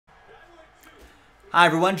Hi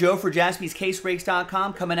everyone, Joe for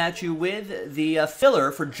JaspysCaseBreaks.com coming at you with the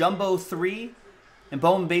filler for Jumbo 3 and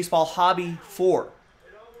Bowman Baseball Hobby 4.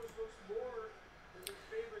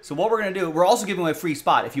 So what we're going to do, we're also giving away a free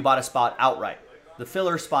spot if you bought a spot outright. The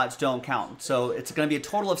filler spots don't count. So it's going to be a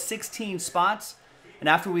total of 16 spots. And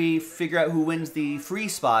after we figure out who wins the free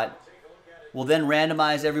spot, we'll then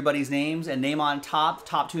randomize everybody's names and name on top.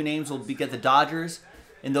 Top two names will get the Dodgers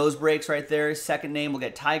in those breaks right there. Second name will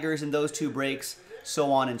get Tigers in those two breaks.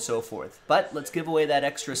 So on and so forth. But let's give away that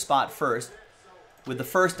extra spot first. With the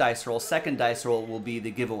first dice roll, second dice roll will be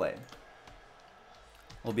the giveaway.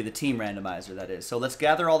 Will be the team randomizer, that is. So let's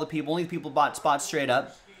gather all the people. Only people bought spots straight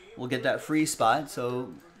up will get that free spot.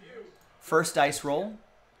 So first dice roll.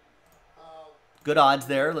 Good odds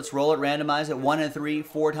there. Let's roll it, randomize it 1 and 3,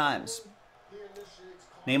 4 times.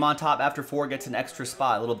 Name on top after 4 gets an extra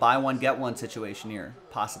spot. A little buy one, get one situation here,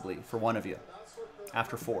 possibly, for one of you.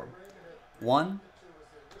 After 4. 1,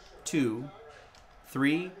 2,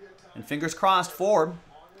 3, and fingers crossed, 4.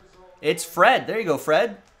 It's Fred. There you go,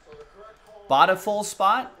 Fred. Bought a full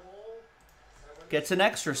spot, gets an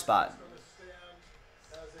extra spot.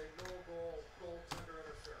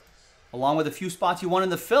 Along with a few spots you won in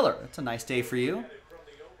the filler. That's a nice day for you.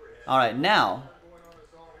 All right, now,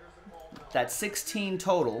 that's 16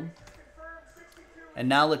 total. And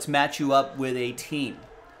now let's match you up with a team.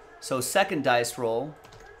 So second dice roll.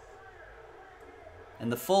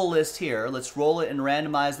 And the full list here, let's roll it and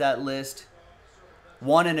randomize that list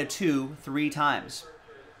 1 and a 2 3 times.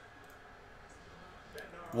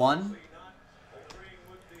 1,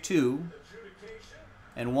 2,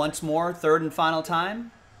 and once more, third and final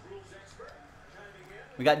time.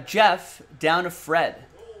 We got Jeff down to Fred.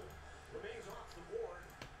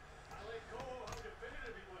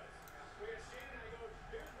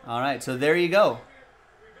 All right, so there you go.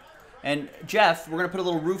 And Jeff, we're going to put a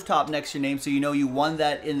little rooftop next to your name so you know you won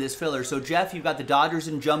that in this filler. So Jeff, you've got the Dodgers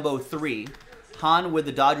in Jumbo 3. Han with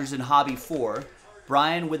the Dodgers in Hobby 4.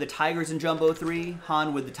 Brian with the Tigers in Jumbo 3.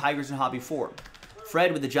 Han with the Tigers in Hobby 4.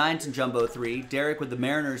 Fred with the Giants in Jumbo 3. Derek with the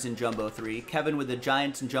Mariners in Jumbo 3. Kevin with the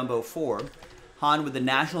Giants in Jumbo 4. Han with the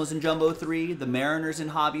Nationals in Jumbo 3. The Mariners in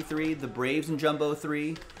Hobby 3. The Braves in Jumbo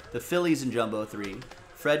 3. The Phillies in Jumbo 3.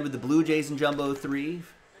 Fred with the Blue Jays in Jumbo 3.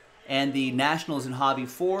 And the Nationals in Hobby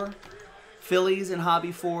 4. Phillies in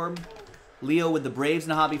Hobby 4. Leo with the Braves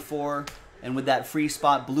in Hobby 4. And with that free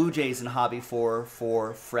spot, Blue Jays in Hobby 4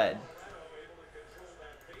 for Fred.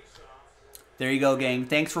 There you go, gang.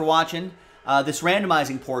 Thanks for watching. This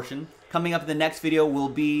randomizing portion, coming up in the next video, will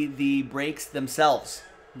be the breaks themselves.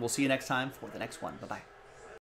 We'll see you next time for the next one. Bye-bye.